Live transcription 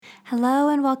Hello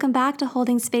and welcome back to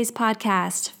Holding Space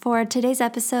Podcast. For today's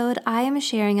episode, I am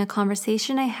sharing a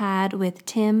conversation I had with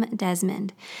Tim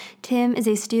Desmond. Tim is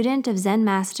a student of Zen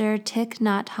master Thich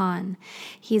Nhat Hanh.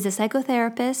 He's a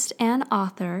psychotherapist and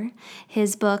author.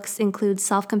 His books include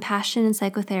Self-Compassion in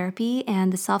Psychotherapy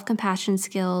and the Self-Compassion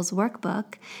Skills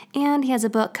Workbook. And he has a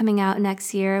book coming out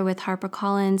next year with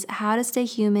HarperCollins, How to Stay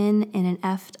Human in an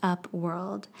Effed Up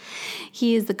World.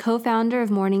 He is the co-founder of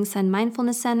Morning Sun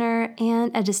Mindfulness Center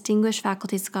and a distinguished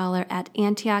faculty scholar at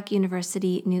Antioch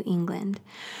University, New England.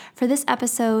 For this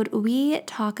episode, we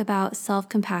talk about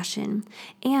self-compassion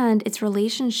and its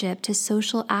relationship to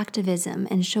social activism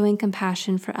and showing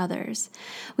compassion for others.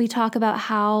 We talk about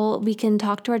how we can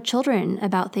talk to our children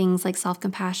about things like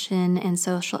self-compassion and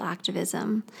social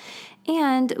activism.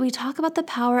 And we talk about the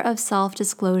power of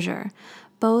self-disclosure,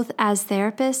 both as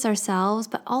therapists ourselves,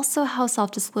 but also how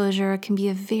self-disclosure can be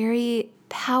a very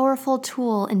powerful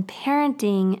tool in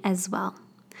parenting as well.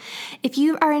 If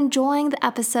you are enjoying the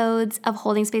episodes of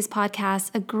Holding Space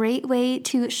Podcast, a great way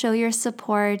to show your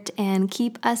support and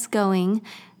keep us going,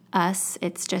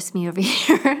 it's just me over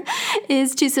here,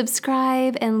 is to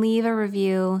subscribe and leave a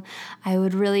review. I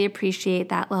would really appreciate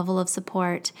that level of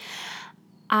support.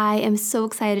 I am so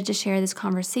excited to share this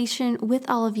conversation with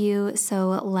all of you, so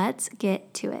let's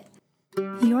get to it.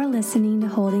 You're listening to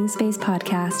Holding Space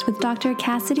Podcast with Dr.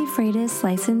 Cassidy Freitas,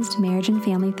 licensed marriage and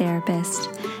family therapist.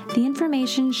 The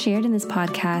information shared in this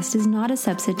podcast is not a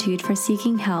substitute for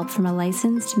seeking help from a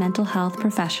licensed mental health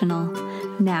professional.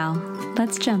 Now,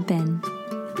 let's jump in.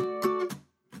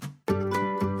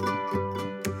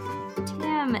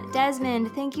 Tim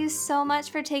Desmond, thank you so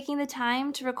much for taking the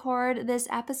time to record this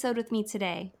episode with me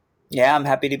today. Yeah, I'm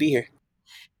happy to be here.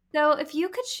 So if you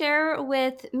could share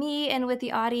with me and with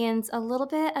the audience a little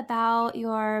bit about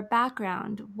your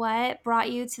background, what brought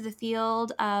you to the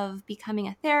field of becoming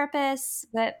a therapist?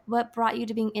 What brought you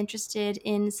to being interested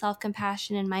in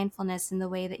self-compassion and mindfulness in the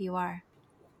way that you are?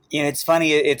 It's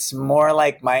funny. It's more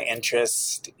like my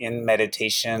interest in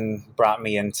meditation brought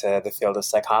me into the field of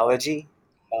psychology.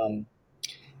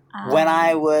 When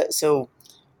I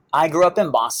grew up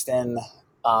in Boston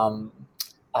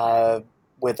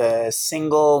with a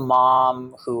single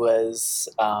mom who was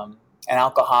an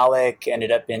alcoholic.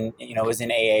 Ended up was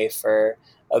in AA for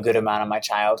a good amount of my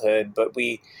childhood, but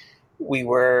we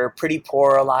were pretty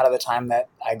poor a lot of the time that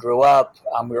I grew up.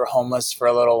 We were homeless for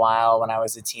a little while when I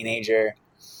was a teenager.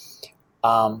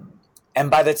 And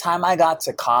by the time I got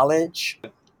to college,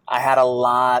 I had a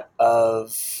lot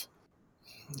of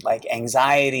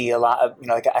anxiety, a lot of,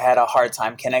 I had a hard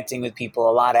time connecting with people,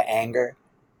 a lot of anger.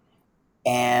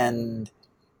 And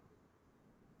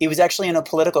it was actually in a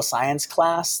political science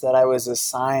class that I was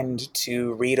assigned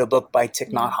to read a book by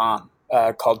Thich Nhat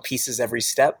Hanh called Peace is Every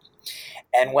Step.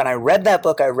 And when I read that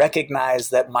book, I recognized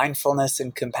that mindfulness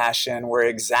and compassion were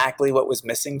exactly what was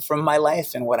missing from my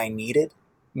life and what I needed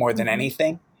more than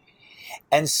anything.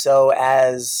 And so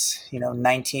as,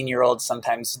 19-year-olds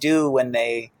sometimes do when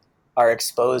they are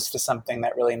exposed to something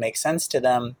that really makes sense to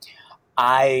them,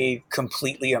 I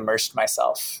completely immersed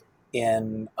myself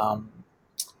in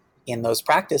those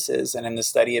practices and in the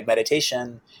study of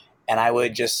meditation. And I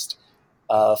would just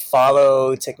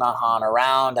follow Thich Nhat Hanh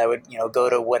around. I would, go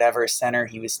to whatever center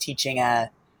he was teaching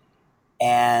at.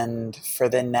 And for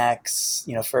the next,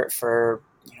 for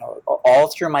all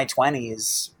through my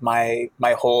 20s, my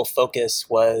whole focus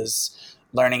was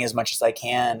learning as much as I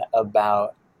can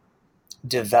about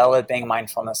developing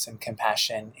mindfulness and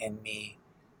compassion in me,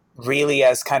 really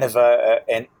as kind of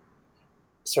an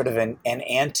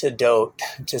antidote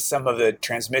to some of the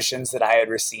transmissions that I had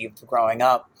received growing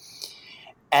up.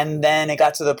 And then it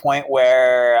got to the point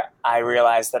where I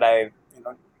realized that I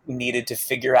needed to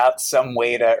figure out some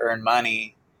way to earn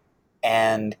money,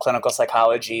 and clinical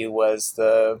psychology was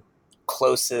the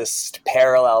closest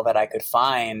parallel that I could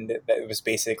find that was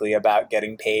basically about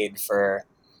getting paid for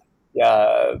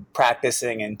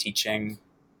practicing and teaching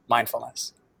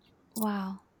mindfulness.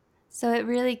 Wow. So it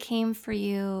really came for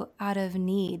you out of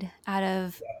need, out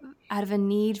of a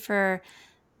need for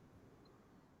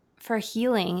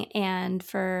healing and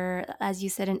for, as you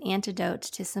said, an antidote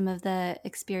to some of the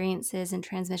experiences and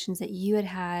transmissions that you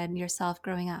had yourself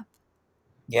growing up.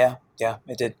 Yeah,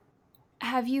 it did.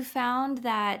 Have you found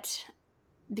that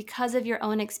because of your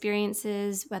own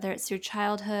experiences, whether it's through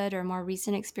childhood or more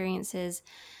recent experiences,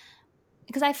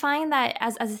 because I find that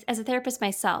as a therapist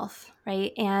myself,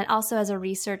 right, and also as a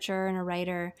researcher and a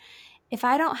writer, if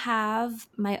I don't have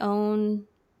my own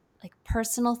like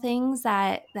personal things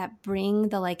that bring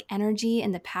the like energy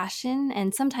and the passion,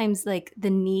 and sometimes like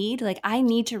the need, like I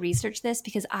need to research this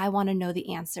because I want to know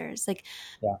the answers, like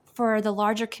Yeah. for the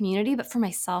larger community, but for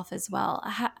myself as well.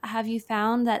 Have you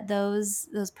found that those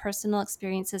personal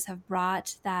experiences have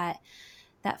brought that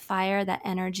fire, that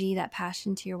energy, that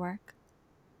passion to your work?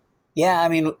 Yeah, I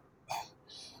mean,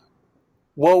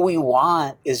 what we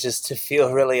want is just to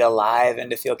feel really alive and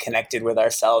to feel connected with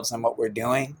ourselves and what we're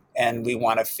doing. And we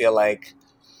want to feel like,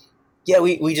 yeah,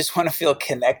 we just want to feel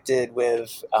connected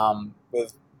with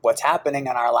what's happening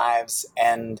in our lives.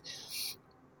 And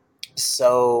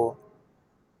so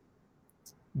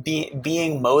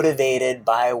being motivated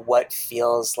by what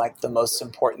feels like the most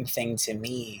important thing to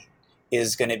me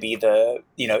is going to be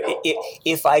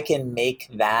if I can make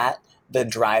that the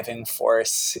driving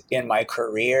force in my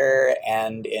career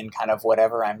and in kind of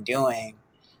whatever I'm doing,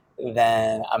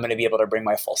 then I'm going to be able to bring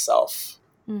my full self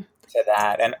Mm. to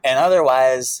that. And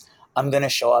otherwise, I'm going to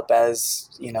show up as,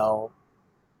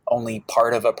 only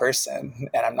part of a person,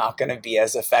 and I'm not going to be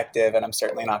as effective, and I'm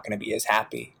certainly not going to be as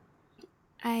happy.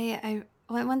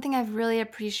 One thing I've really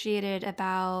appreciated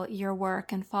about your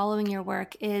work and following your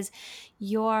work is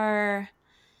your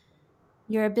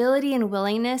ability and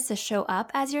willingness to show up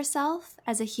as yourself,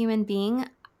 as a human being.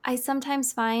 I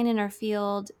sometimes find in our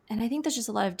field, and I think there's just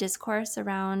a lot of discourse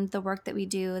around the work that we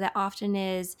do, that often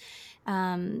is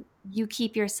you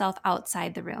keep yourself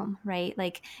outside the room, right?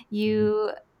 Like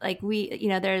you, like we,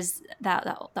 there's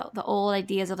the old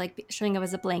ideas of like showing up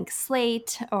as a blank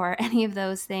slate or any of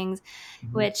those things,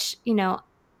 Mm-hmm. which,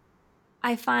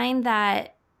 I find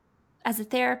that as a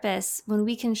therapist, when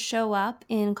we can show up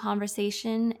in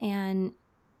conversation and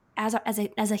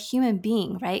as a human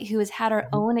being, right, who has had our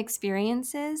Mm-hmm. own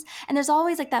experiences, and there's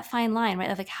always like that fine line,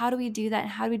 right, of like how do we do that, and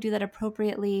how do we do that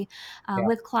appropriately Yeah.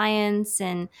 with clients,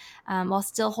 and while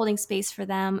still holding space for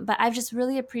them. But I've just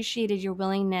really appreciated your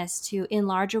willingness to, in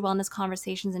larger wellness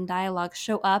conversations and dialogue,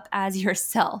 show up as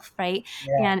yourself, right,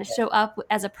 Yeah. and show up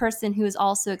as a person who has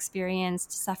also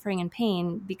experienced suffering and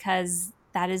pain, because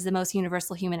that is the most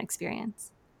universal human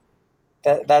experience.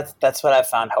 That's what I've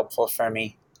found helpful for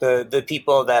me. The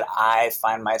people that I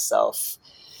find myself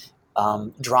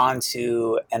drawn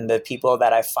to, and the people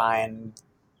that I find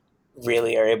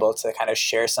really are able to kind of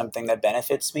share something that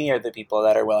benefits me, are the people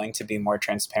that are willing to be more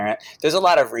transparent. There's a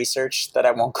lot of research that I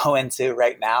won't go into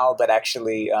right now, but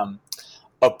actually,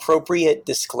 appropriate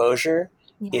disclosure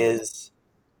Yeah. is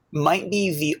might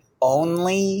be the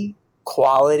only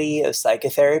quality of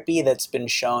psychotherapy that's been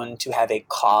shown to have a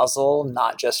causal,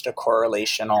 not just a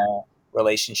correlational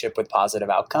relationship with positive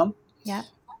outcome. Yeah.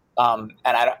 And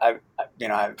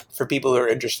for people who are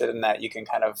interested in that, you can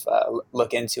kind of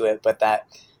look into it. But that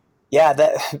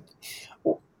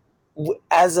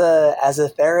as a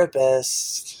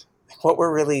therapist, what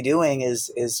we're really doing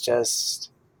is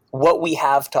just what we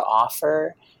have to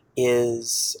offer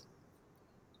is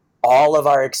all of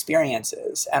our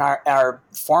experiences, and our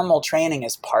formal training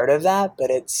is part of that. But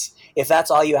if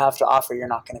that's all you have to offer, you're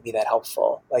not going to be that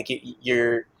helpful. Like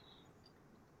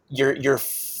your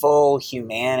full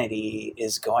humanity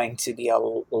is going to be a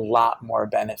lot more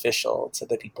beneficial to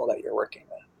the people that you're working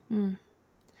with.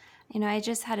 Mm. I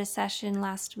just had a session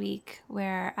last week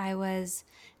where I was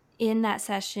in that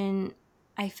session.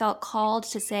 I felt called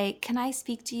to say, "Can I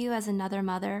speak to you as another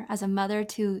mother, as a mother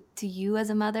to you as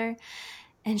a mother?"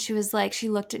 And she was like, she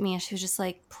looked at me and she was just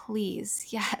like, "Please,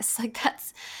 yes." Like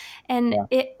that's, and Yeah.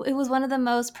 it was one of the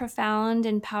most profound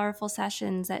and powerful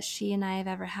sessions that she and I have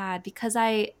ever had, because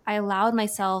I allowed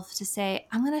myself to say,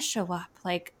 "I'm going to show up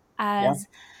like Yeah.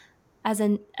 as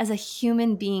a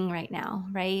human being right now,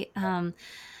 right?"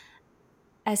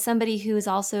 As somebody who has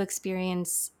also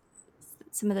experienced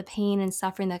some of the pain and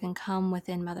suffering that can come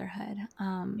within motherhood.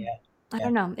 Yeah. I Yeah.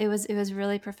 don't know. It was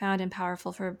really profound and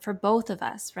powerful for both of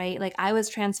us, right? Like I was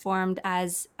transformed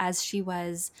as she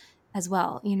was as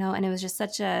well, and it was just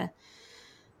such a,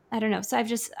 I don't know. So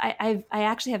I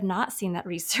actually have not seen that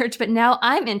research, but now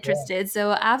I'm Yeah. interested.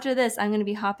 So after this, I'm going to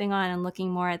be hopping on and looking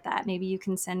more at that. Maybe you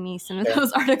can send me some of Sure.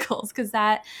 those articles, because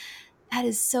that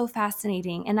is so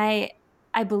fascinating, and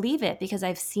I believe it because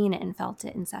I've seen it and felt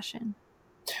it in session.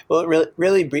 Well,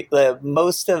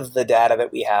 most of the data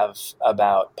that we have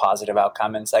about positive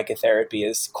outcome in psychotherapy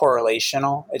is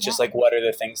correlational. It's Yeah. just like, what are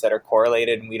the things that are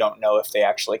correlated, and we don't know if they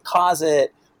actually cause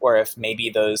it, or if maybe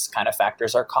those kind of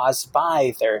factors are caused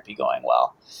by therapy going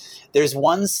well. There's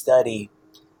one study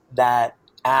that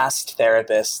asked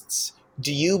therapists,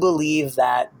 do you believe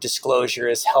that disclosure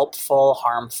is helpful,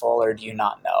 harmful, or do you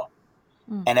not know?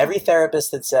 Mm. And every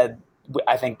therapist that said,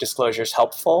 I think disclosure is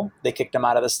helpful, they kicked them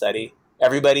out of the study.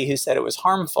 Everybody who said it was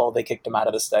harmful, they kicked them out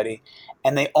of the study.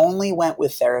 And they only went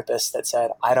with therapists that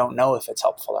said, I don't know if it's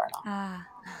helpful or not. Ah.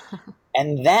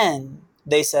 And then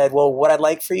they said, well, what I'd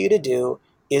like for you to do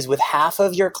is with half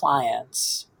of your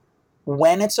clients,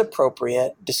 when it's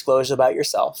appropriate, disclose about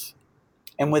yourself.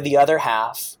 And with the other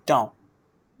half, don't.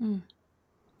 Mm.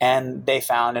 And they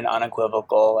found an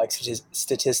unequivocal, like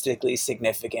statistically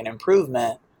significant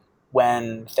improvement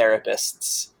when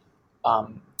therapists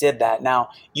did that. Now,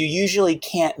 you usually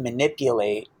can't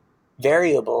manipulate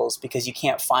variables because you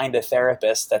can't find a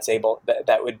therapist that's able,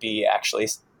 that would be actually,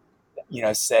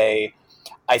 say,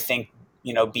 I think,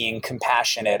 being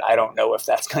compassionate, I don't know if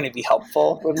that's going to be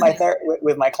helpful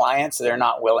with my clients. They're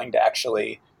not willing to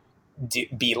actually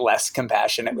be less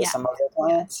compassionate with some of their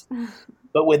clients.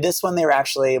 But with this one, they were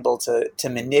actually able to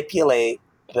manipulate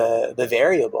the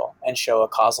variable and show a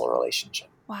causal relationship.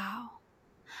 Wow.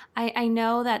 I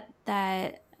know that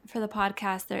for the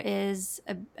podcast, there is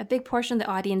a big portion of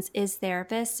the audience is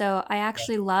therapists. So I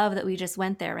actually love that we just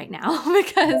went there right now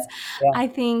because I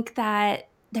think that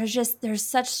there's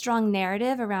such strong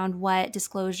narrative around what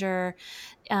disclosure,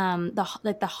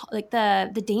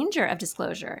 the danger of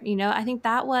disclosure. I think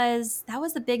that was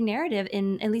the big narrative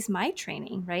in at least my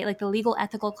training, right? Like the legal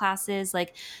ethical classes,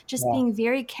 like just being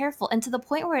very careful, and to the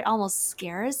point where it almost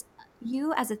scares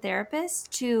you as a therapist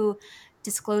to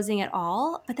disclosing at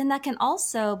all, but then that can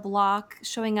also block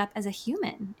showing up as a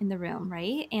human in the room,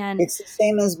 right? And it's the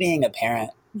same as being a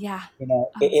parent. Yeah.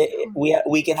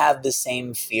 We can have the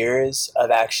same fears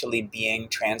of actually being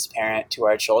transparent to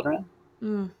our children.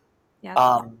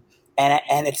 Yeah. And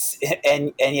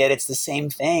yet it's the same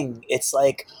thing. It's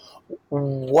like,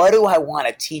 what do I want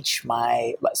to teach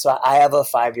so I have a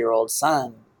 5-year-old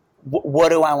son. What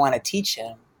do I want to teach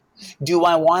him? Do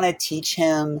I want to teach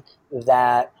him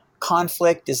that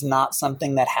conflict is not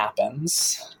something that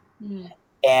happens,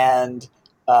 and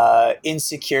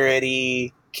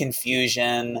insecurity,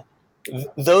 confusion,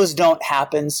 those don't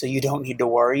happen, so you don't need to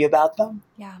worry about them?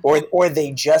 Yeah. Or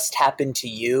they just happen to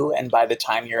you, and by the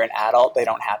time you're an adult, they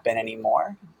don't happen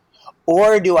anymore?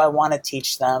 Or do I want to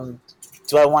teach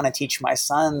my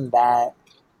son that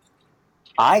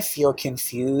I feel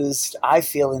confused, I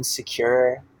feel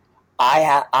insecure,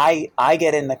 I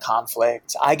get into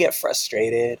conflict, I get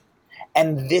frustrated,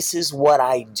 and this is what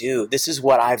I do. This is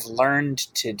what I've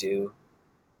learned to do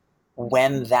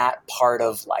when that part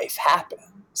of life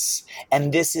happens.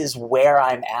 And this is where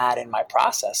I'm at in my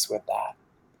process with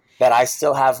that I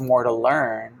still have more to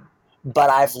learn, but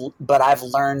I've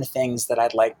learned things that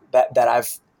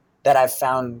I've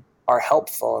found are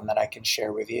helpful and that I can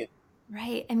share with you.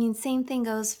 Right. I mean, same thing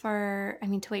goes to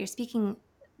what you're speaking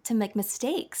to, make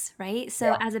mistakes, right?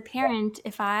 So as a parent,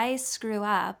 if I screw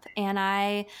up and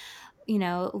I,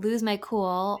 lose my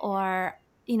cool, or,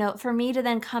 for me to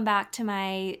then come back to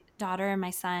my daughter and my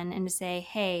son and to say,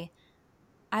 hey,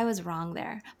 I was wrong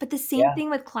there. But the same thing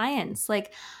with clients.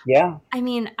 Like, I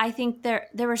mean, I think there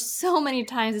were so many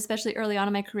times, especially early on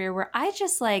in my career, where I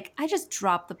just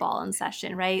dropped the ball in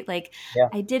session, right? Like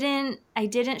I didn't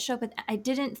show up I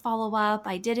didn't follow up.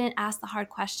 I didn't ask the hard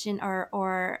question,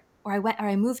 or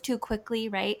I moved too quickly,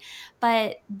 right?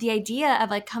 But the idea of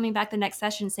like coming back the next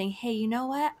session and saying, hey, you know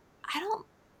what? I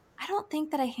don't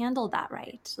think that I handled that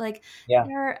right. Like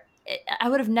I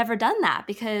would have never done that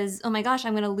because, oh my gosh,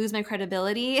 I'm going to lose my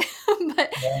credibility.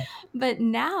 But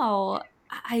now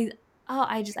I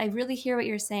really hear what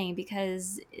you're saying,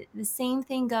 because the same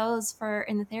thing goes for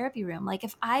in the therapy room. Like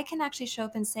if I can actually show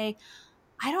up and say,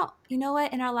 you know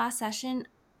what, in our last session,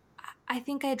 I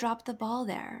think I dropped the ball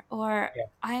there, or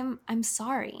I'm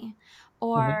sorry,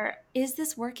 or is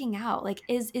this working out? Like,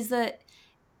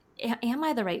 am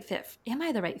I the right fit? Am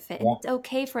I the right fit? And it's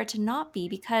okay for it to not be,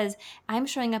 because I'm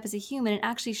showing up as a human and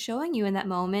actually showing you in that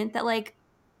moment that like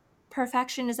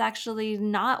perfection is actually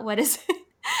not what is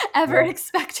ever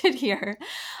expected here.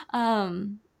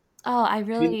 That's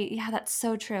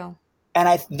so true.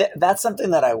 And that's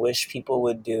something that I wish people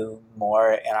would do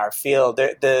more in our field.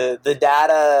 The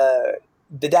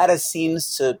data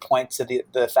seems to point to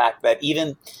the fact that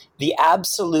even the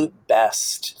absolute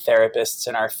best therapists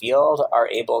in our field are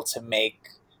able to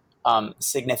make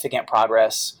significant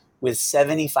progress with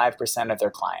 75% of their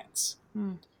clients,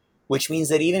 which means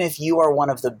that even if you are one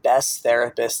of the best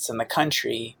therapists in the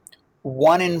country,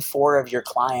 1 in 4 of your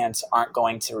clients aren't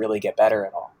going to really get better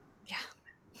at all.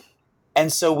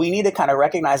 And so we need to kind of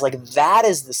recognize like that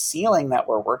is the ceiling that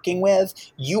we're working with.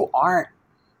 You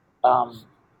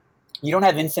don't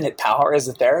have infinite power as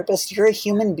a therapist. You're a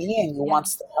human being who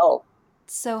wants to help.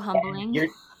 So humbling. And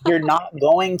you're not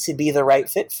going to be the right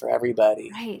fit for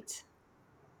everybody. Right.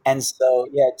 And so,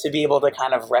 yeah, to be able to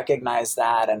kind of recognize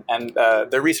that, and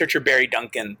the researcher Barry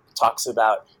Duncan talks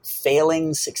about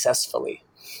failing successfully,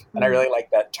 and I really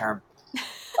like that term.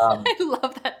 I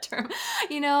love that term.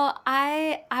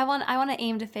 I want to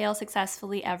aim to fail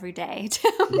successfully every day.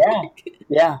 Yeah,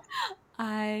 yeah,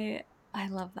 I I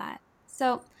love that.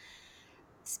 So,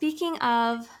 speaking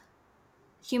of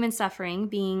human suffering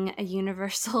being a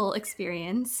universal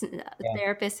experience, yeah,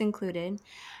 therapists included,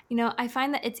 I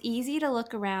find that it's easy to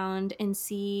look around and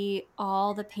see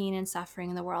all the pain and suffering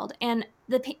in the world. And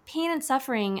the pain and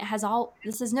suffering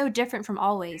this is no different from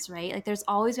always, right? Like there's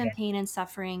always been yeah, pain and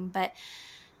suffering, but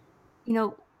you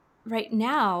know, right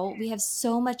now we have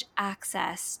so much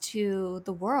access to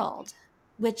the world,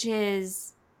 which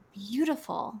is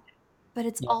beautiful, but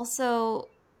it's yeah, also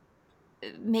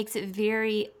makes it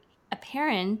very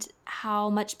apparent how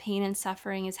much pain and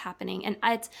suffering is happening. And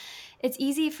it's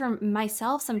easy for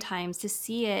myself sometimes to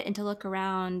see it and to look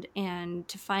around and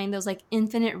to find those like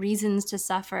infinite reasons to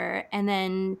suffer, and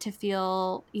then to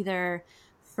feel either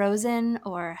frozen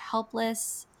or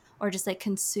helpless or just like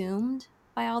consumed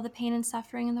by all the pain and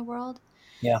suffering in the world.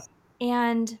 yeah.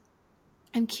 And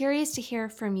I'm curious to hear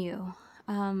from you.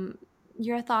 Um,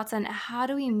 your thoughts on how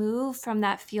do we move from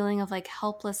that feeling of like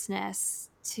helplessness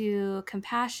to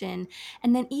compassion,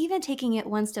 and then even taking it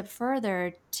one step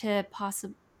further to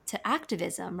to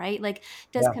activism, right? Like,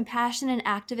 does Yeah. compassion and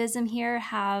activism here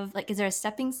have like, is there a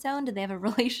stepping stone? Do they have a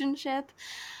relationship?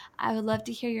 I would love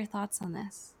to hear your thoughts on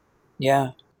this.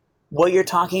 Yeah. What you're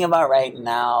talking about right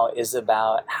now is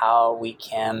about how we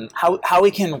can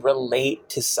relate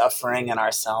to suffering in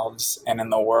ourselves and in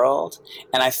the world.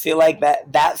 And I feel like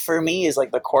that for me is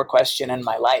like the core question in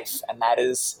my life. And that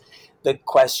is the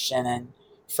question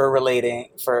for relating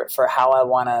for how I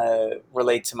want to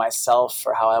relate to myself,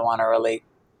 for how I want to relate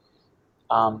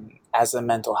as a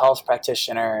mental health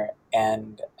practitioner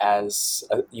and as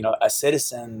a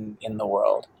citizen in the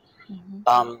world. Mm-hmm.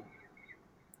 Um,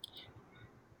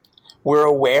 we're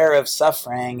aware of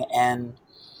suffering, and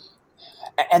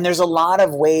there's a lot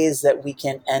of ways that we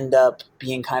can end up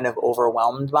being kind of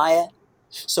overwhelmed by it.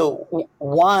 So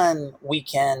one, we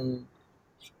can,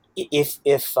 if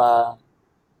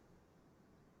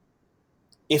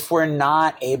we're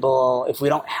not able, if we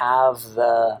don't have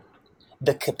the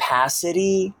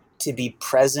capacity to be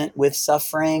present with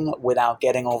suffering without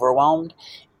getting overwhelmed,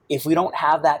 if we don't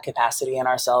have that capacity in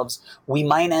ourselves, we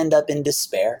might end up in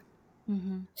despair,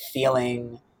 Mm-hmm.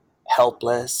 feeling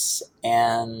helpless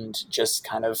and just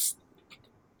kind of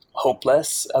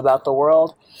hopeless about the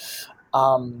world.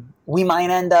 We might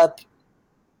end up,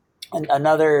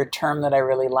 another term that I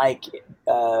really like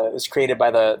was created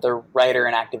by the writer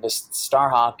and activist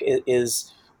Starhawk,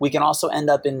 is we can also end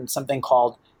up in something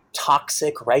called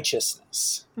toxic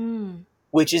righteousness, Mm.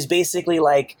 which is basically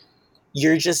like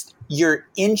you're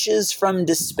inches from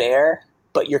despair,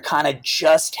 but you're kind of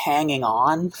just hanging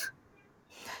on,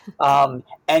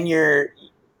 and you're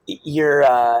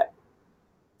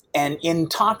and in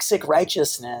toxic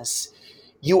righteousness,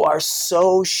 you are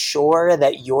so sure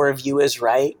that your view is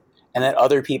right and that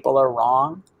other people are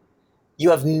wrong.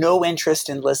 You have no interest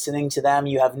in listening to them.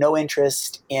 You have no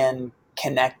interest in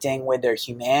connecting with their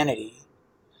humanity.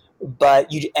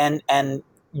 But and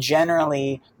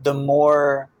generally, the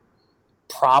more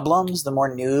problems, the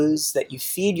more news that you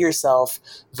feed yourself,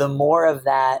 the more of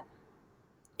that.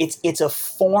 It's a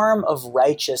form of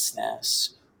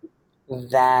righteousness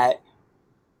that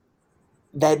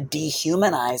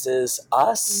dehumanizes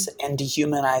us and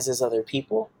dehumanizes other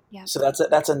people. Yeah. So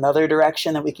that's another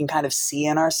direction that we can kind of see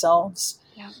in ourselves.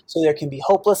 Yeah. So there can be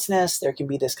hopelessness, there can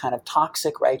be this kind of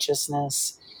toxic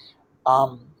righteousness,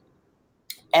 and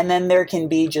then there can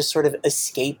be just sort of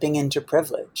escaping into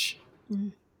privilege, Mm-hmm.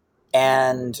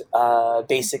 and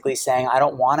basically saying, I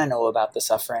don't want to know about the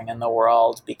suffering in the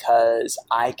world because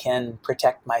I can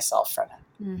protect myself from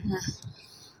it. Mm-hmm.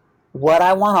 What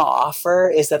I want to offer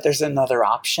is that there's another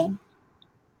option,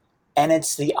 and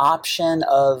it's the option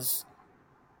of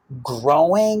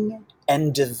growing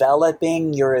and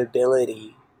developing your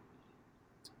ability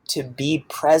to be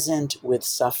present with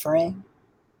suffering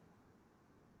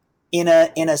in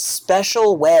a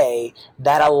special way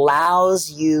that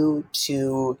allows you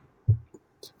to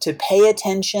pay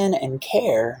attention and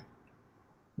care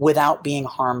without being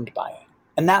harmed by it.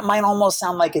 And that might almost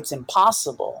sound like it's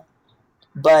impossible,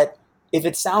 but if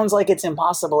it sounds like it's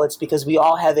impossible, it's because we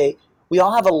all have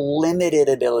a limited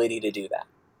ability to do that.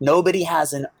 Nobody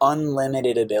has an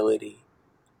unlimited ability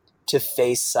to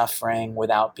face suffering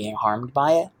without being harmed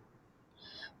by it.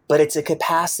 But it's a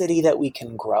capacity that we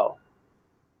can grow.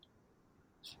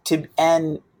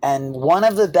 And one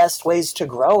of the best ways to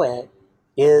grow it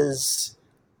is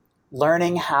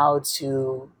learning how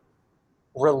to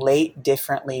relate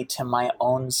differently to my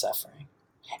own suffering.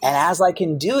 And as I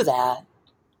can do that,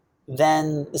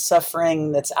 then the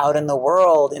suffering that's out in the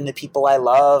world, in the people I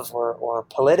love, or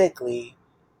politically,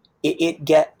 it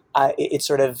gets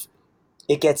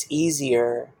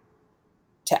easier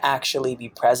to actually be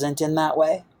present in that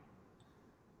way,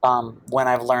 when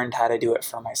I've learned how to do it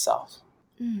for myself.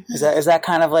 Mm. Is that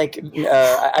kind of like,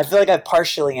 I feel like I've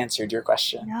partially answered your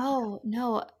question.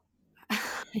 No.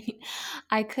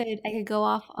 I could go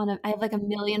off on I have like a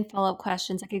million follow-up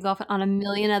questions. I could go off on a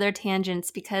million other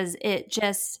tangents because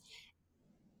it's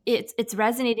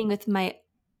resonating with my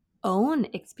own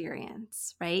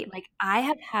experience, right? Like I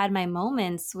have had my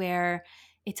moments where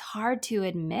it's hard to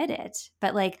admit it,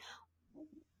 but like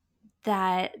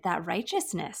that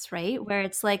righteousness, right? Where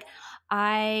it's like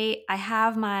I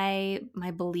have my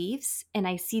beliefs and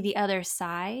I see the other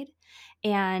side,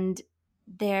 and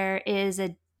there is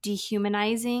a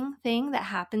dehumanizing thing that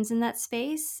happens in that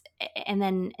space, and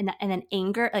then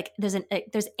anger, like there's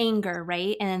anger,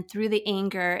 right? And then through the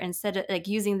anger, instead of like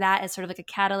using that as sort of like a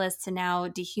catalyst to now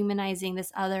dehumanizing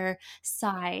this other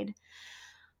side,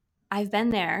 I've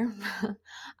been there.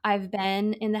 I've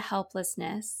been in the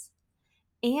helplessness,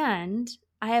 and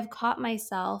I have caught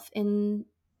myself in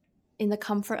the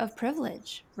comfort of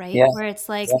privilege, right? Yeah. Where it's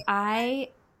like Yeah.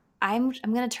 I'm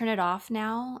going to turn it off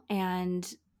now, and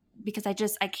because I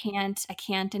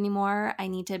can't anymore. I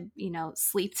need to,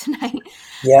 sleep tonight.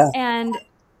 Yeah. And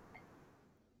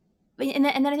and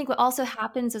then I think what also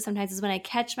happens is sometimes is when I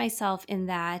catch myself in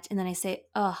that, and then I say,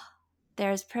 "Oh,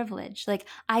 there's privilege. Like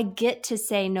I get to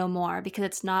say no more because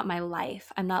it's not my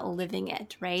life. I'm not living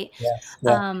it, right?" Yeah.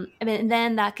 Yeah. I mean, and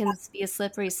then that can be a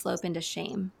slippery slope into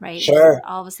shame, right? Because Sure.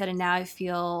 all of a sudden now I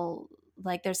feel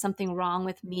like there's something wrong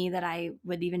with me that I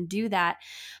would even do that.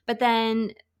 But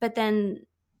then, but then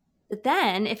but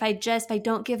then if I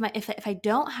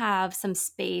don't have some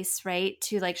space, right,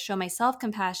 to like show myself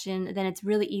compassion, then it's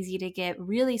really easy to get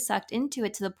really sucked into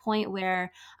it to the point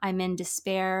where I'm in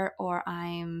despair or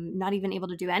I'm not even able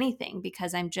to do anything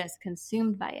because I'm just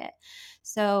consumed by it.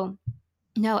 So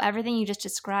no, everything you just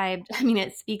described, I mean,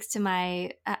 it speaks to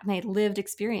my lived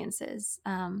experiences.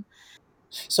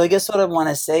 So I guess what I want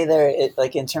to say there,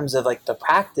 like in terms of like the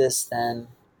practice, then,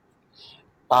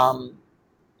 um,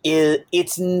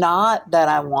 it's not that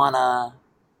I want to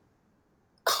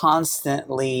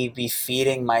constantly be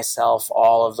feeding myself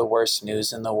all of the worst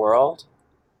news in the world.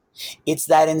 It's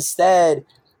that instead,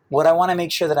 what I want to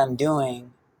make sure that I'm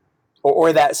doing,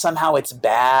 or that somehow it's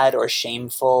bad or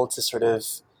shameful to sort of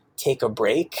take a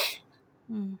break,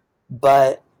 Mm.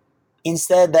 but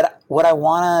instead, that what I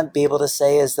want to be able to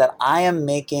say is that I am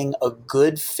making a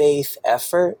good faith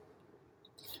effort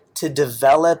to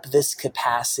develop this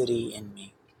capacity in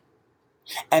me.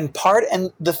 And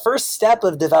the first step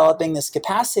of developing this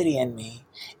capacity in me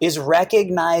is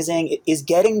is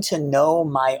getting to know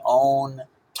my own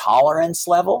tolerance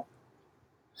level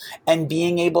and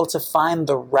being able to find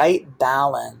the right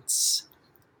balance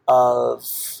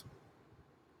of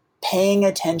paying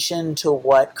attention to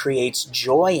what creates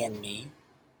joy in me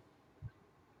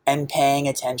and paying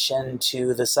attention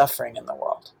to the suffering in the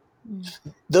world. Mm.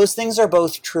 Those things are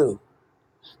both true.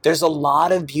 There's a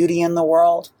lot of beauty in the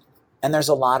world, and there's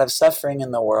a lot of suffering in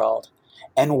the world.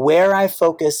 And where I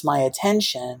focus my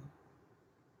attention,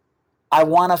 I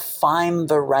want to find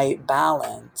the right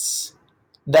balance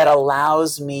that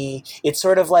allows me. It's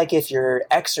sort of like if you're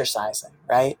exercising,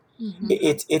 right? Hmm.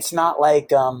 It's not like,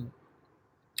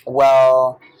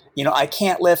 well, I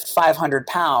can't lift 500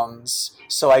 pounds,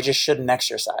 so I just shouldn't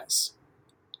exercise.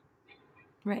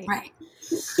 Right. Right.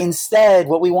 Instead,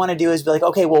 what we want to do is be like,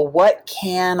 okay, well, what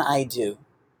can I do?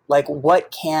 Like,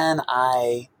 what can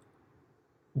I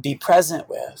be present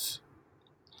with?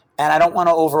 And I don't want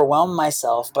to overwhelm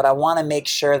myself, but I want to make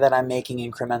sure that I'm making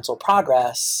incremental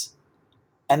progress,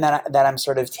 and that I'm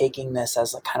sort of taking this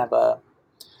as a kind of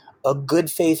a good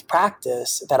faith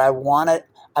practice that I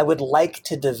would like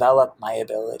to develop my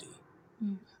ability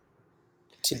Mm.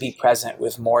 to be present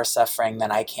with more suffering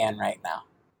than I can right now.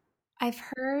 I've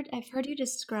heard you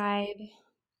describe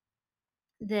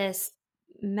this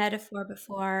metaphor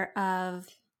before of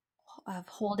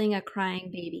holding a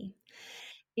crying baby.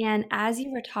 And as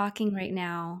you were talking right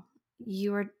now,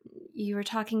 you were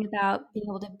talking about being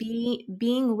able to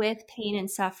being with pain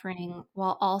and suffering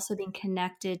while also being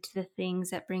connected to the things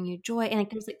that bring you joy. And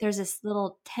like there's this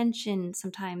little tension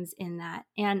sometimes in that.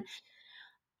 And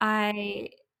I,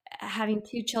 having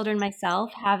two children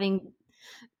myself, having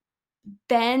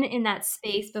been in that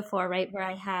space before, right,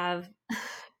 where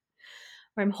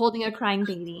where I'm holding a crying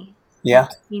baby and Yeah,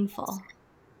 it's painful.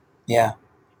 yeah,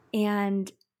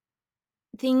 And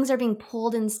things are being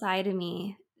pulled inside of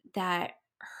me that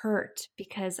hurt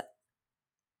because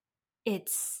it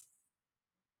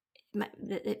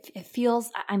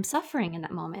feels I'm suffering in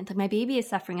that moment. Like my baby is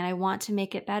suffering and I want to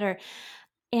make it better.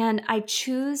 And I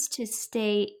choose to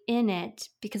stay in it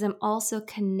because I'm also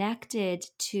connected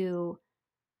to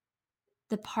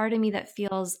the part of me that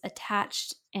feels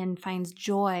attached and finds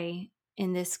joy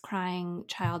in this crying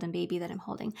child and baby that I'm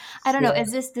holding. I don't know. Yeah.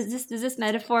 Does this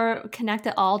metaphor connect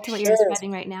at all to what you're Sure.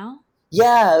 describing right now?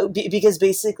 Yeah, because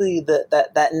basically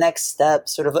that next step,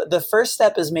 sort of the first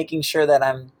step, is making sure that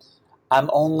I'm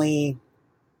only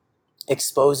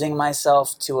exposing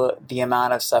myself to the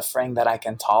amount of suffering that I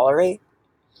can tolerate.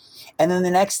 And then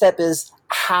the next step is,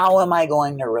 how am I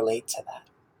going to relate to that?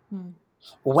 Hmm.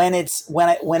 When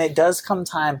it does come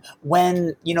time,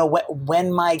 when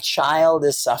my child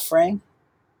is suffering,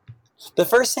 the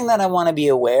first thing that I want to be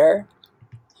aware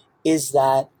is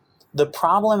that the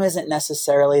problem isn't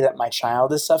necessarily that my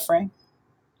child is suffering.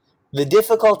 The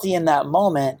difficulty in that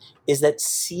moment is that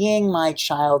seeing my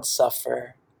child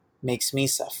suffer makes me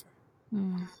suffer.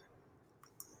 Hmm.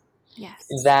 Yes.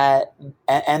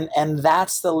 And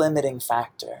that's the limiting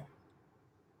factor.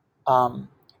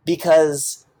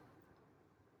 Because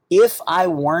if I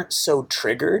weren't so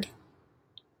triggered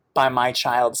by my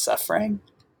child suffering,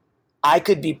 I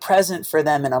could be present for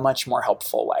them in a much more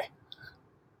helpful way.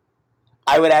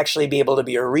 I would actually be able to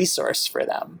be a resource for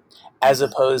them, as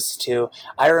opposed to,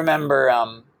 I remember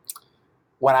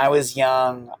when I was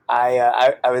young,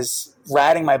 I was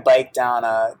riding my bike down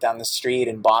the street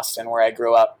in Boston where I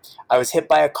grew up. I was hit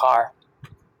by a car.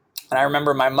 And I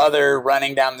remember my mother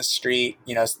running down the street,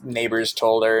 neighbors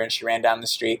told her, and she ran down the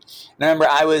street. And I remember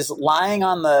I was lying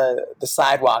on the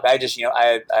sidewalk. I just,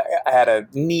 I had a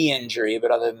knee injury,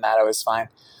 but other than that, I was fine.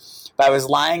 But I was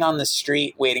lying on the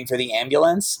street waiting for the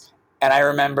ambulance. And I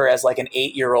remember as like an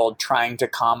 8-year-old trying to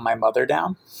calm my mother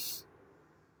down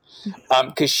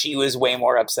because she was way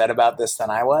more upset about this than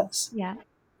I was. Yeah.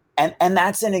 And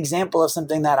that's an example of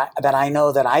something that I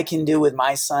know that I can do with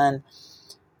my son.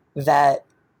 That,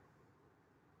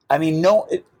 I mean, no,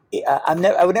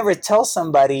 I would never tell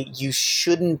somebody you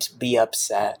shouldn't be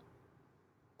upset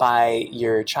by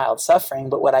your child suffering.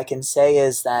 But what I can say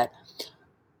is that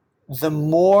the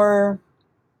more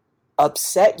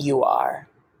upset you are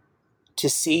to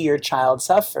see your child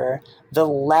suffer, the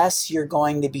less you're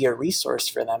going to be a resource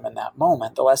for them in that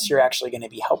moment, the less you're actually going to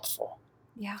be helpful.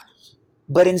 Yeah.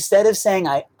 But instead of saying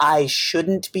I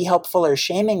shouldn't be helpful or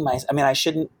I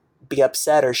shouldn't be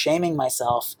upset or shaming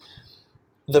myself,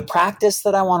 the practice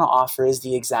that I want to offer is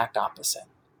the exact opposite.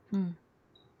 Hmm.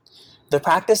 The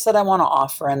practice that I want to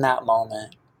offer in that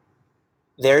moment,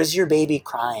 there's your baby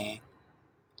crying.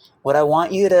 What I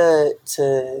want you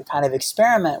to kind of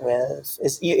experiment with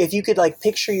is, if you could like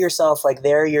picture yourself like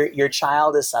there, your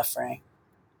child is suffering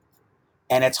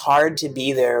and it's hard to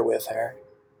be there with her.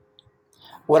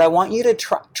 What I want you to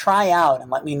try out,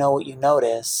 and let me know what you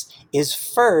notice, is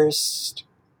first,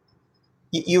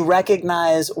 you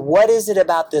recognize, what is it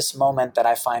about this moment that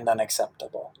I find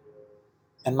unacceptable?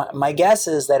 And my guess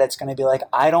is that it's going to be like,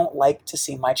 I don't like to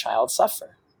see my child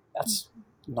suffer. That's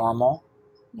normal.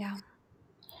 Yeah.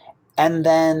 And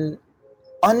then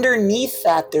underneath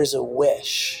that, there's a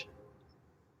wish.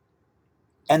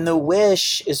 And the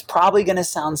wish is probably going to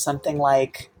sound something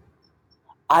like,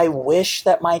 I wish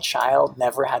that my child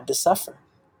never had to suffer.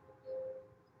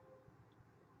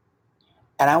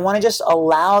 And I want to just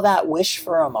allow that wish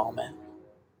for a moment.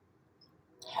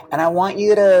 And I want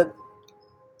you to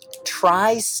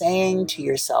try saying to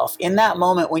yourself, in that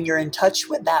moment when you're in touch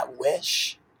with that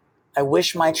wish, I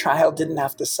wish my child didn't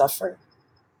have to suffer,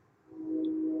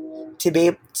 to be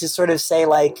able to sort of say,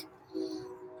 like,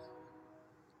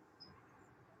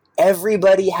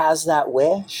 everybody has that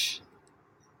wish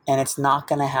and it's not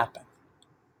going to happen.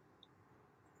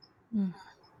 Mm.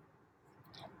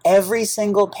 Every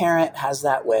single parent has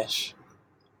that wish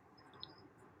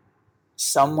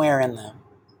somewhere in them,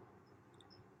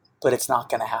 but it's not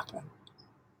going to happen.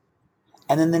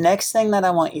 And then the next thing that I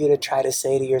want you to try to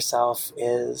say to yourself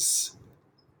is,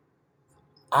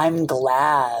 I'm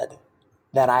glad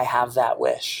that I have that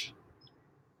wish.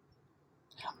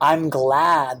 I'm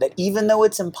glad that even though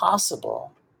it's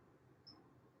impossible,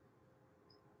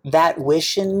 that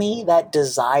wish in me, that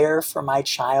desire for my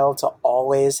child to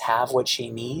always have what she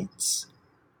needs,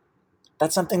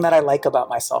 that's something that I like about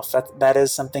myself. That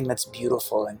is something that's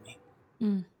beautiful in me.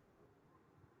 Mm.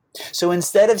 So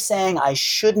instead of saying I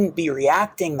shouldn't be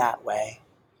reacting that way,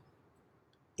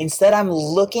 instead I'm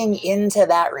looking into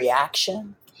that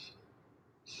reaction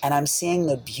and I'm seeing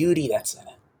the beauty that's in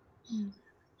it. Mm.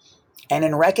 And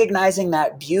in recognizing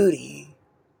that beauty,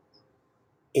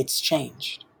 it's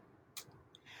changed.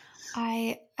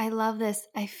 I love this.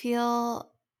 I feel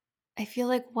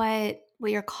like what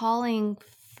you're calling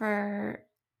for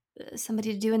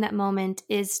somebody to do in that moment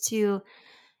is to,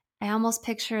 I almost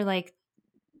picture like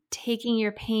taking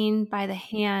your pain by the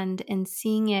hand and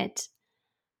seeing it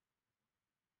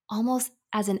almost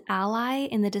as an ally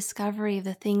in the discovery of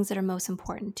the things that are most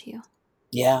important to you.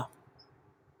 Yeah.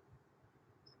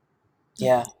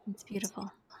 Yeah. It's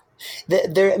beautiful.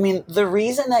 The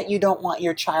reason that you don't want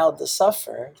your child to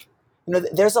suffer,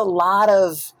 there's a lot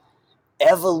of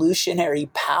evolutionary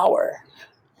power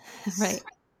Right.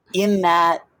 in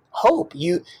that hope.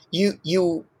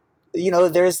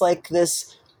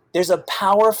 There's a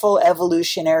powerful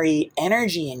evolutionary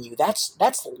energy in you.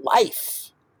 That's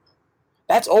life.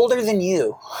 That's older than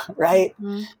you, right?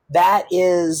 Mm-hmm.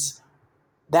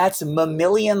 That's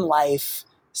mammalian life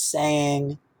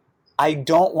saying, I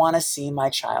don't want to see my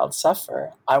child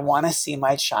suffer. I want to see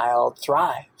my child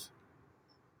thrive.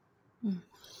 Mm.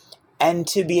 And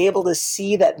to be able to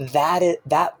see that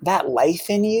life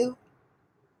in you,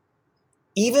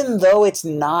 even though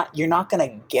you're not going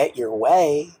to get your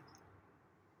way,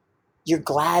 you're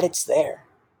glad it's there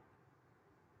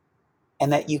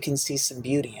and that you can see some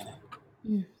beauty in it.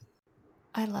 Mm.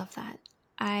 I love that.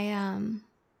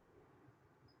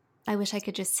 I wish I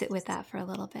could just sit with that for a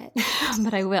little bit,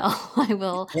 but I will. I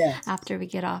will Yeah. after we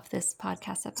get off this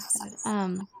podcast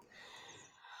episode.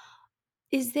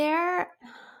 Is there,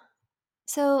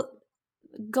 so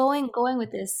going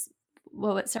with this,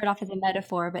 well, it started off as a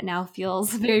metaphor, but now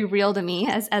feels very real to me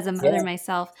as a mother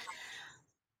myself.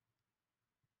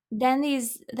 Then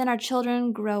our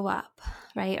children grow up,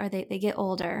 right? Or they get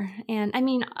older. And I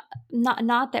mean,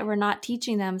 not that we're not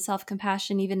teaching them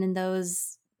self-compassion even in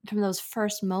from those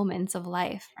first moments of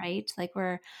life, right? Like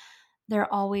there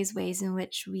are always ways in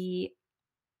which we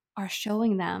are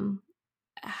showing them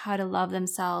how to love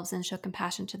themselves and show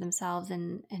compassion to themselves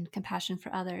and compassion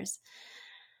for others.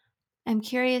 I'm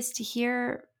curious to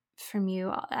hear from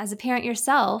you as a parent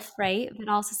yourself, right? But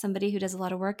also somebody who does a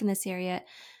lot of work in this area.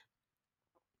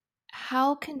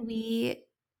 How can we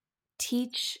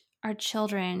teach our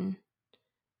children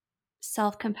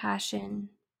self-compassion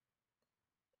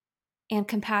and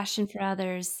compassion for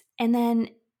others? And then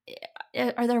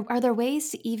are there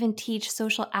ways to even teach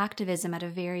social activism at a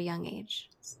very young age?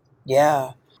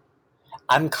 Yeah.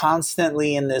 I'm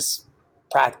constantly in this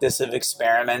practice of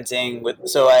experimenting with.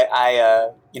 So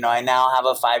I now have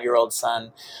a 5-year-old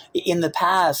son. In the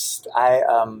past, I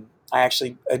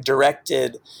actually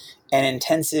directed an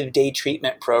intensive day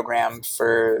treatment program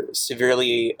for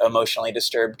severely emotionally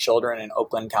disturbed children in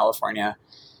Oakland, California,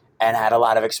 and had a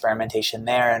lot of experimentation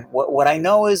there. And what I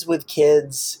know is with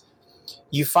kids,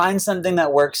 you find something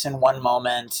that works in one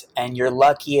moment and you're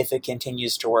lucky if it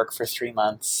continues to work for 3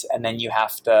 months, and then you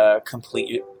have to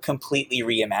completely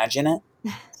reimagine it.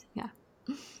 Yeah.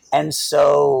 And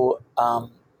so I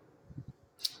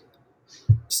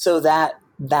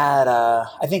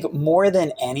think more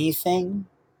than anything,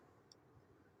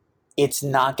 it's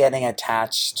not getting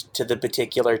attached to the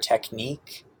particular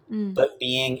technique, but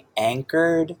being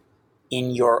anchored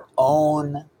in your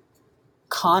own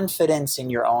confidence in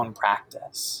your own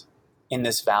practice, in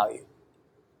this value.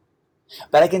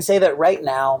 But I can say that right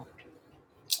now,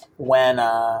 when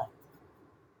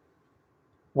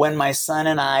my son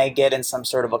and I get in some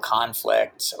sort of a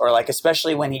conflict, or like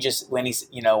especially when he's when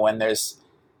there's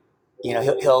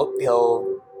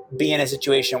he'll be in a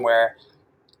situation where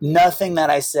nothing that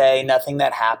I say, nothing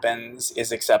that happens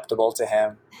is acceptable to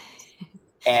him,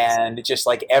 and just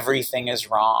like everything is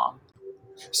wrong.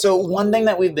 So one thing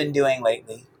that we've been doing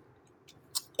lately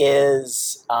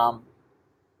is I'll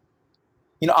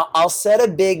set a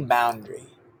big boundary.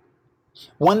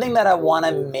 One thing that I want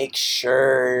to make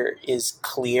sure is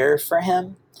clear for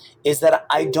him is that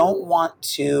I don't want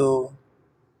to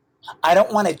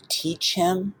teach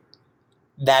him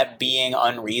that being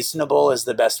unreasonable is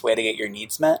the best way to get your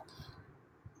needs met.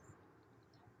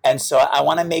 And so I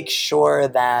want to make sure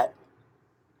that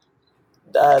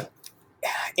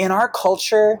in our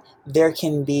culture, there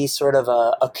can be sort of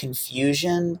a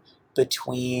confusion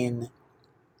between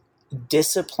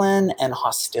discipline and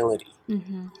hostility.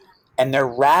 Mm-hmm. And they're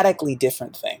radically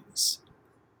different things.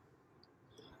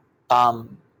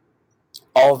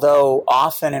 Although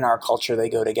often in our culture they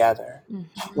go together.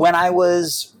 Mm-hmm. When I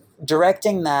was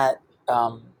directing that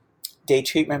day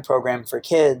treatment program for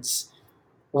kids,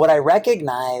 what I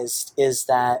recognized is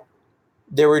that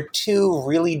there were two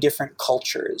really different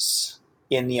cultures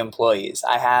in the employees.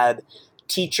 I had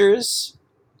teachers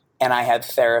and I had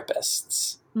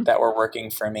therapists that were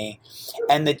working for me.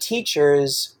 And the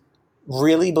teachers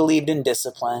really believed in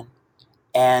discipline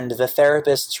and the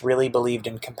therapists really believed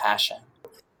in compassion.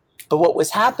 But what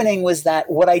was happening was that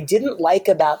what I didn't like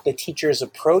about the teacher's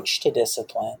approach to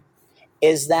discipline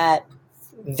is that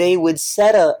they would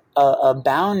set a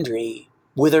boundary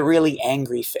with a really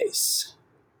angry face.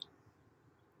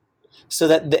 So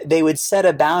that they would set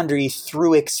a boundary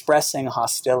through expressing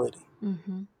hostility.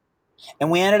 Mm-hmm.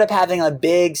 And we ended up having a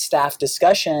big staff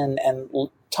discussion and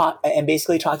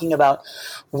basically talking about,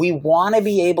 we want to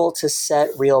be able to set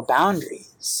real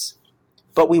boundaries,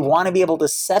 but we want to be able to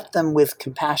set them with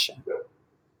compassion.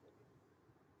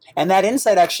 And that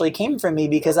insight actually came from me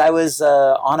because I was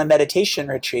on a meditation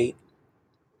retreat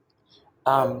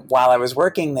while I was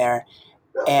working there,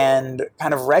 and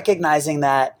kind of recognizing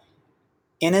that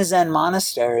in a Zen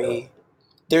monastery,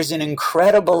 there's an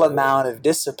incredible amount of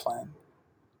discipline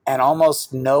and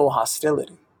almost no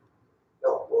hostility.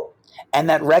 And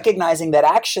that recognizing that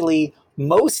actually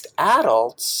most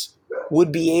adults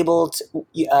would be able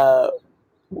to,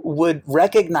 would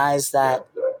recognize that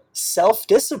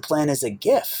self-discipline is a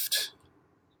gift.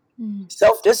 Mm.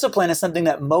 Self-discipline is something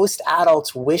that most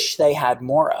adults wish they had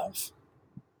more of.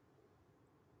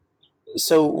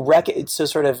 So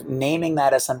sort of naming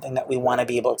that as something that we want to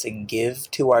be able to give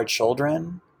to our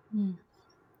children,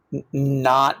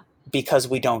 not because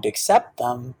we don't accept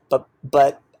them,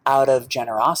 but out of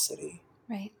generosity.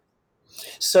 Right.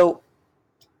 So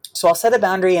I'll set a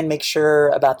boundary and make sure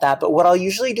about that. But what I'll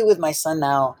usually do with my son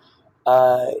now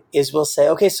is we'll say,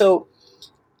 okay, so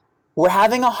we're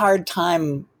having a hard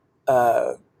time.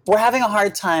 We're having a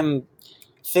hard time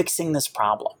fixing this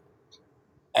problem.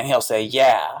 And he'll say,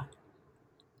 yeah.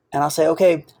 And I'll say,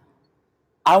 okay,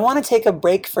 I want to take a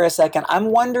break for a second. I'm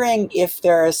wondering if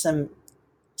there are some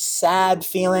sad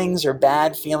feelings or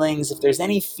bad feelings, if there's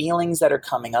any feelings that are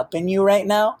coming up in you right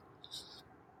now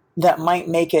that might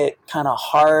make it kind of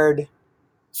hard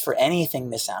for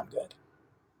anything to sound good.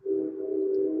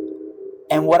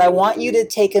 And what I want you to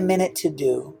take a minute to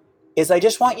do is I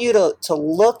just want you to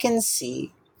look and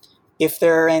see if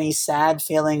there are any sad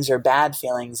feelings or bad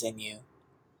feelings in you.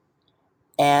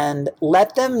 And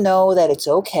let them know that it's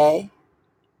okay,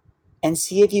 and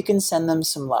see if you can send them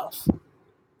some love.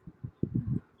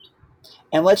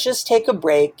 And let's just take a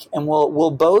break, and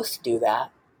we'll both do that.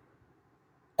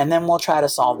 And then we'll try to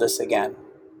solve this again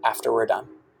after we're done.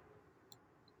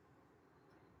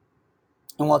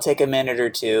 And we'll take a minute or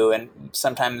two, and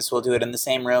sometimes we'll do it in the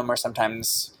same room, or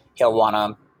sometimes he'll want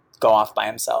to go off by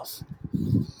himself.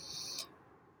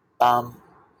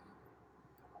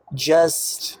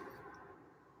 Just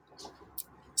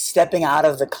stepping out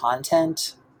of the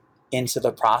content into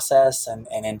the process and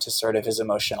into sort of his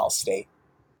emotional state.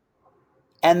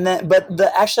 And then,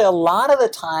 actually a lot of the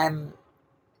time,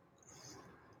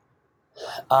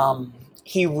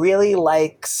 he really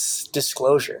likes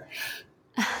disclosure.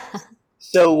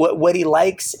 So what he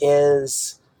likes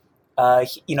is,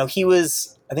 he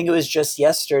was, I think it was just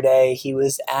yesterday, he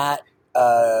was at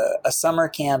a summer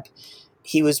camp.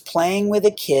 He was playing with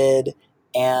a kid,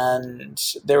 and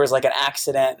there was like an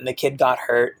accident, and the kid got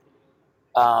hurt.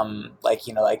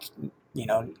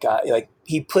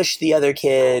 He pushed the other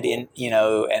kid in,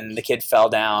 and the kid fell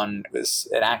down. It was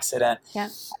an accident. Yeah.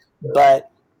 But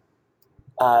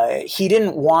he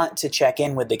didn't want to check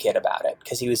in with the kid about it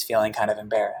because he was feeling kind of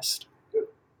embarrassed.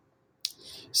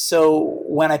 So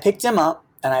when I picked him up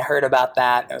and I heard about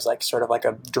that, it was like sort of like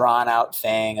a drawn out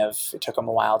thing it took him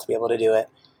a while to be able to do it.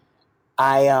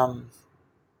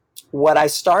 What I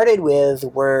started with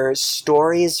were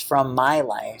stories from my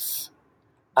life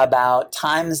about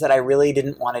times that I really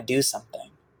didn't want to do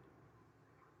something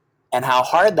and how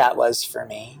hard that was for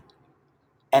me,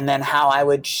 and then how I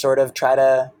would sort of try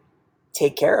to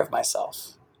take care of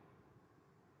myself.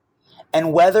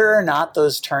 And whether or not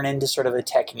those turn into sort of a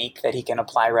technique that he can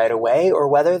apply right away, or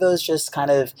whether those just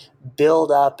kind of build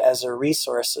up as a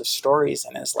resource of stories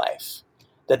in his life,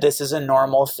 that this is a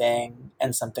normal thing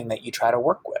and something that you try to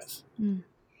work with.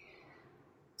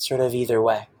 Sort of either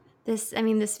way. This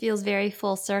feels very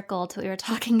full circle to what we were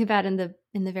talking about in the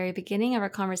very beginning of our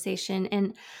conversation.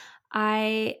 And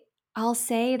I'll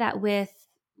say that with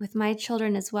my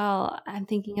children as well, I'm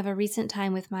thinking of a recent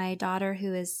time with my daughter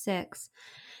who is 6.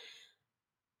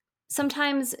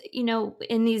 Sometimes,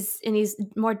 in these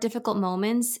more difficult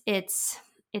moments, it's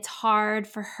hard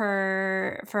for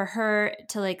her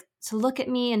to look at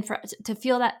me and to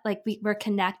feel that like we're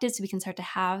connected, so we can start to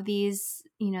have these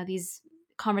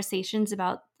conversations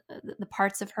about the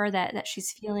parts of her that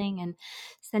she's feeling and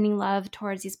sending love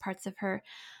towards these parts of her.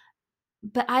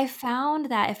 But I found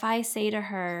that if I say to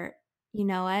her, you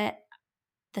know what,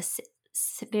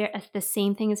 the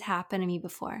same thing has happened to me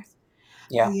before.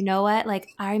 Yeah. you know what? Like,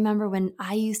 I remember when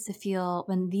I used to feel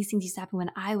when these things used to happen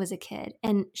when I was a kid,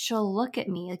 and she'll look at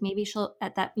me, like maybe she'll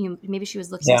at that, maybe she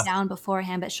was looking Yeah. down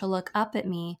beforehand, but she'll look up at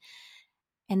me,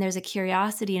 and there's a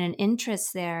curiosity and an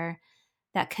interest there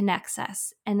that connects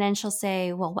us. And then she'll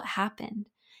say, well, what happened?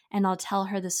 And I'll tell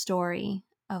her the story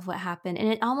of what happened. And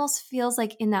it almost feels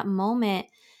like in that moment,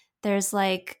 there's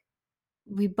like,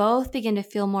 we both begin to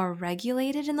feel more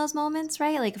regulated in those moments,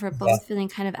 right? Like if we're Yeah. both feeling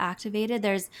kind of activated,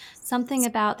 there's something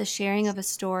about the sharing of a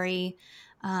story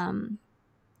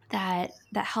that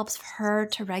helps her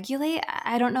to regulate.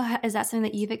 I don't know, is that something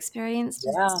that you've experienced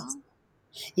as Yeah. well?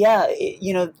 Yeah.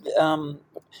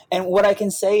 And what I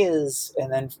can say is,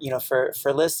 and then,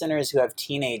 for listeners who have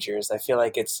teenagers, I feel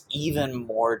like it's even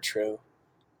more true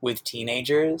with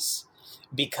teenagers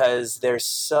because they're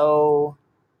so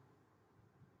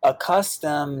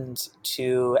accustomed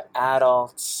to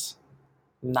adults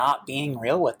not being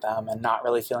real with them and not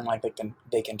really feeling like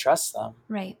they can trust them,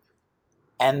 Right.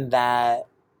 and that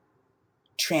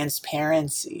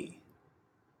transparency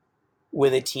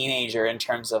with a teenager in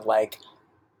terms of like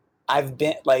I've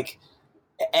been like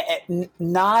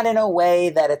not in a way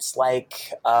that it's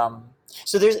like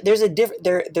so there's a different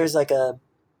there's like a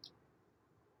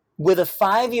with a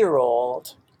 5-year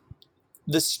old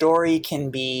the story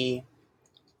can be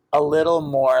a little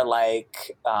more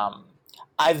like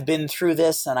I've been through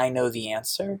this and I know the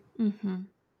answer. Mm-hmm.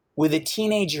 With a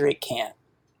teenager it can't.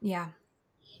 Yeah.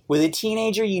 With a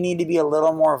teenager you need to be a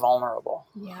little more vulnerable.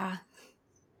 Yeah.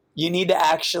 You need to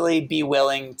actually be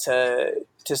willing to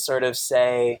sort of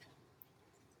say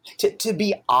to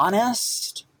be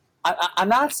honest. I'm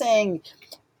not saying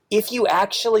if you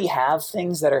actually have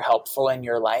things that are helpful in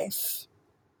your life,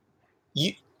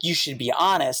 you should be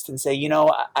honest and say,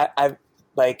 I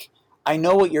like I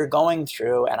know what you're going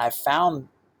through, and I've found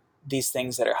these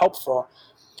things that are helpful,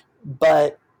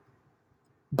 but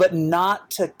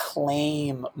not to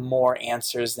claim more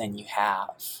answers than you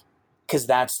have, because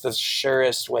that's the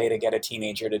surest way to get a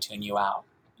teenager to tune you out.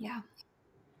 Yeah.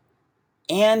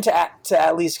 And to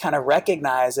at least kind of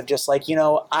recognize of just like,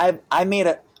 I made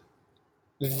a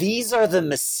these are the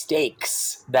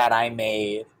mistakes that I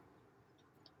made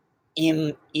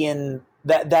in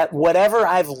that whatever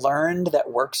I've learned that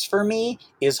works for me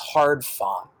is hard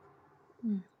fought.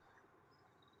 Mm.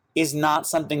 Is not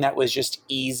something that was just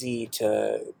easy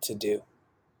to do.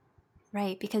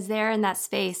 Right. Because they're in that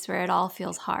space where it all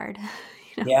feels hard.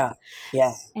 Yeah.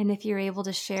 Yeah. And if you're able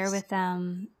to share with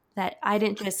them that I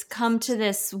didn't just come to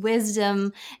this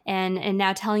wisdom and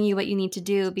now telling you what you need to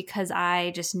do because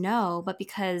I just know, but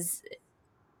because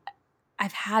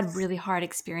I've had really hard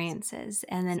experiences,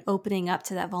 and then opening up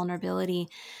to that vulnerability,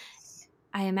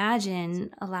 I imagine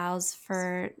allows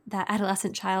for that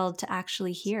adolescent child to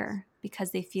actually hear because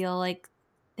they feel like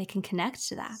they can connect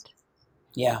to that.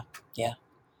 Yeah. Yeah.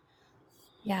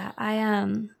 Yeah,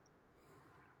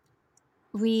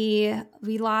 we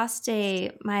lost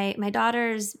my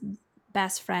daughter's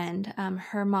best friend.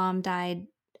 Her mom died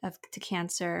to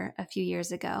cancer a few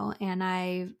years ago, and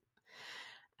I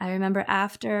remember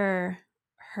after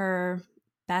her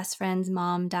best friend's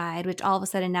mom died, which all of a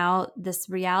sudden now this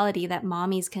reality that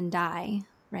mommies can die,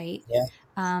 right,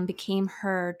 Yeah. became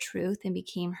her truth and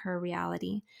became her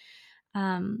reality.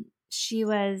 She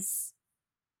was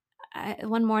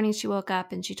one morning she woke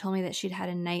up and she told me that she'd had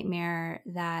a nightmare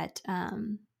that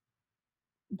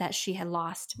she had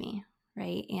lost me,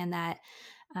 right, and that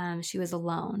she was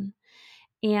alone.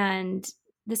 And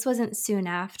this wasn't soon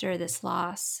after this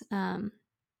loss,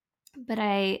 but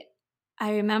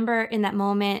I remember in that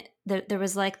moment that there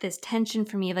was like this tension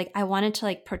for me, like I wanted to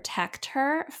like protect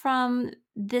her from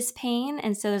this pain,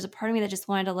 and so there's a part of me that just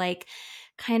wanted to like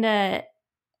kind of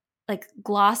like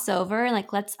gloss over and like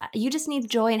you just need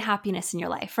joy and happiness in your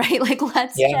life, right? Like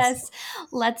Yes.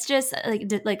 let's just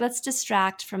like let's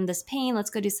distract from this pain, let's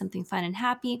go do something fun and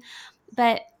happy.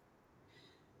 but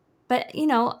but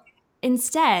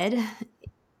instead,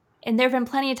 and there have been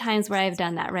plenty of times where I've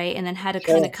done that, right? And then had to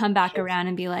kind of Sure. come back Sure. around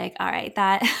and be like, all right,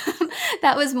 that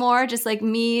that was more just like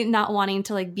me not wanting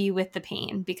to like be with the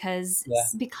pain because Yeah.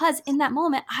 in that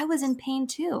moment I was in pain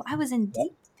too. I was in Yeah.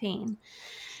 deep pain.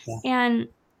 Yeah. And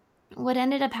what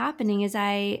ended up happening is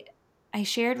I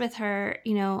shared with her,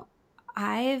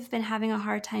 I've been having a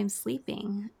hard time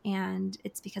sleeping, and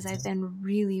it's because I've been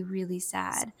really, really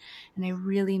sad and I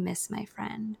really miss my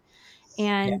friend.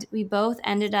 Yeah. And we both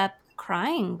ended up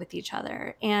crying with each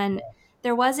other. And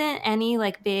there wasn't any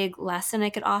like big lesson I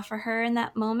could offer her in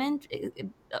that moment,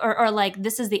 or like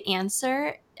this is the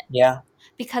answer, Yeah.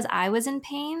 because I was in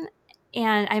pain.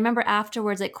 And I remember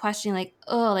afterwards like questioning like,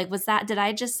 oh, like did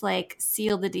I just like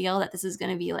seal the deal that this is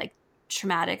going to be like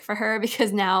traumatic for her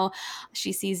because now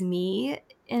she sees me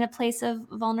in a place of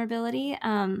vulnerability.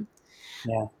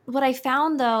 What I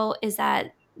found, though, is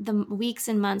that the weeks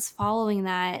and months following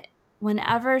that,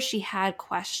 whenever she had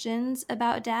questions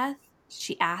about death,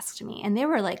 she asked me. And they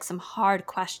were like some hard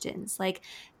questions, like,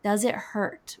 does it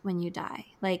hurt when you die?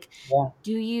 Like,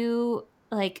 do you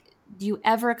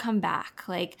ever come back?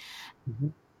 Like,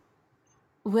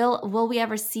 will we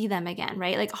ever see them again?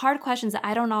 Right? Like hard questions that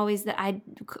I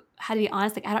had to be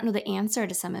honest, like I don't know the answer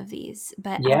to some of these,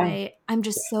 but I'm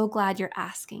just so glad you're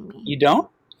asking me. You don't?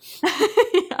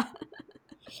 Yeah.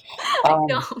 I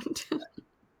don't.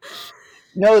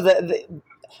 No,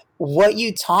 what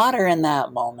you taught her in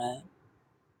that moment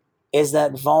is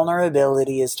that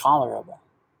vulnerability is tolerable.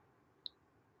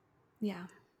 Yeah.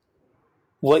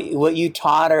 What you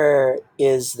taught her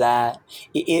is that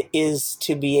it is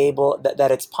to be able,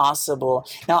 that it's possible.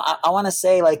 Now, I want to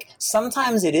say, like,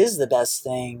 sometimes it is the best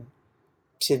thing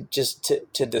to just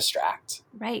to distract.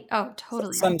 Right. Oh,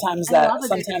 totally. Sometimes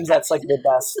that's like the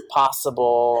best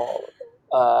possible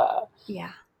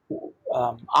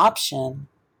option.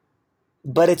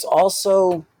 But it's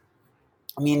also,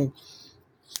 I mean,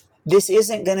 this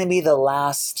isn't going to be the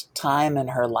last time in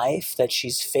her life that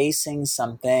she's facing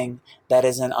something that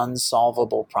is an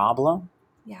unsolvable problem.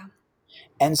 Yeah.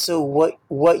 And so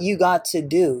what you got to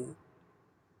do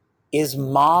is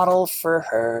model for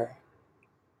her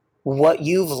what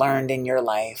you've learned in your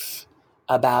life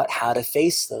about how to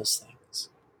face those things.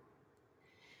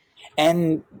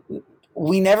 And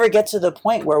we never get to the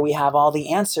point where we have all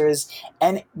the answers.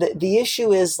 And the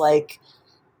issue is, like,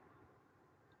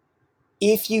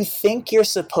 if you think you're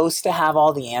supposed to have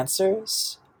all the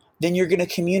answers, then you're going to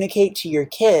communicate to your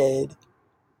kid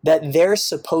that they're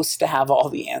supposed to have all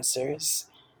the answers.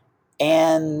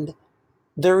 And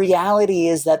the reality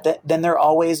is that then they're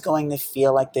always going to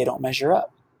feel like they don't measure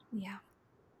up. Yeah.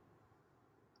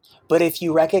 But if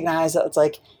you recognize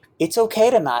that it's okay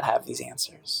to not have these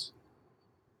answers.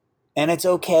 And it's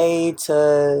okay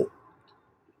to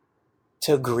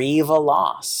grieve a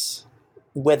loss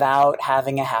without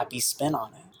having a happy spin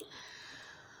on it.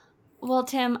 Well,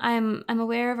 Tim, I'm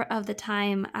aware of the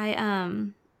time.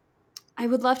 I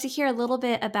would love to hear a little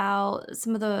bit about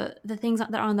some of the things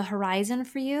that are on the horizon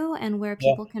for you and where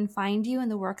people can find you and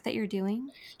the work that you're doing.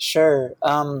 Sure.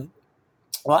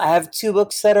 Well, I have 2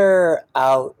 books that are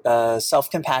out,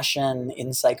 Self-Compassion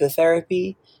in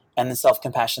Psychotherapy and the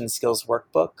Self-Compassion Skills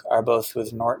Workbook are both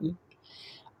with Norton.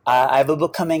 I have a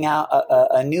book coming out,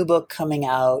 a new book coming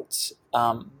out,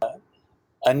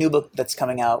 a new book that's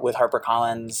coming out with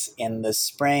HarperCollins in the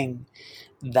spring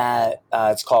that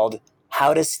it's called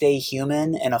How to Stay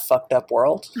Human in a Fucked Up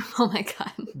World. Oh my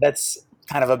God. That's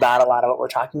kind of about a lot of what we're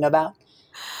talking about.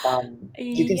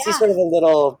 You can see sort of a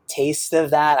little taste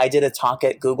of that. I did a talk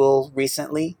at Google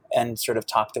recently and sort of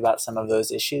talked about some of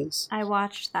those issues. I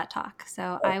watched that talk,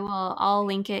 so I'll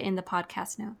link it in the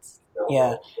podcast notes.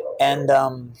 Yeah. And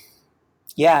and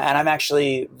I'm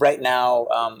actually right now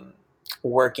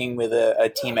working with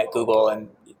a team at Google and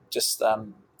just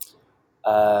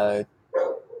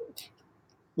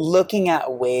looking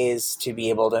at ways to be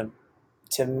able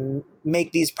to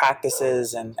make these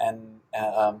practices and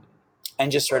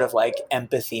just sort of like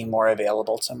empathy more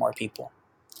available to more people.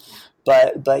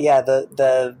 But yeah,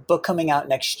 the book coming out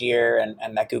next year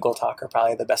and that Google talk are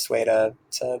probably the best way to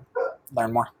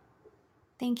learn more.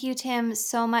 Thank you, Tim,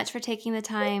 so much for taking the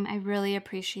time. I really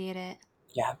appreciate it.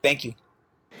 Yeah, thank you.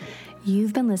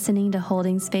 You've been listening to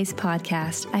Holding Space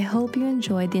Podcast. I hope you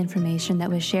enjoyed the information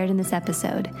that was shared in this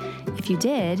episode. If you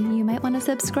did, you might want to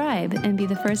subscribe and be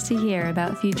the first to hear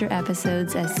about future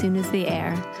episodes as soon as they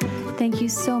air. Thank you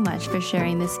so much for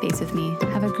sharing this space with me.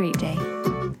 Have a great day.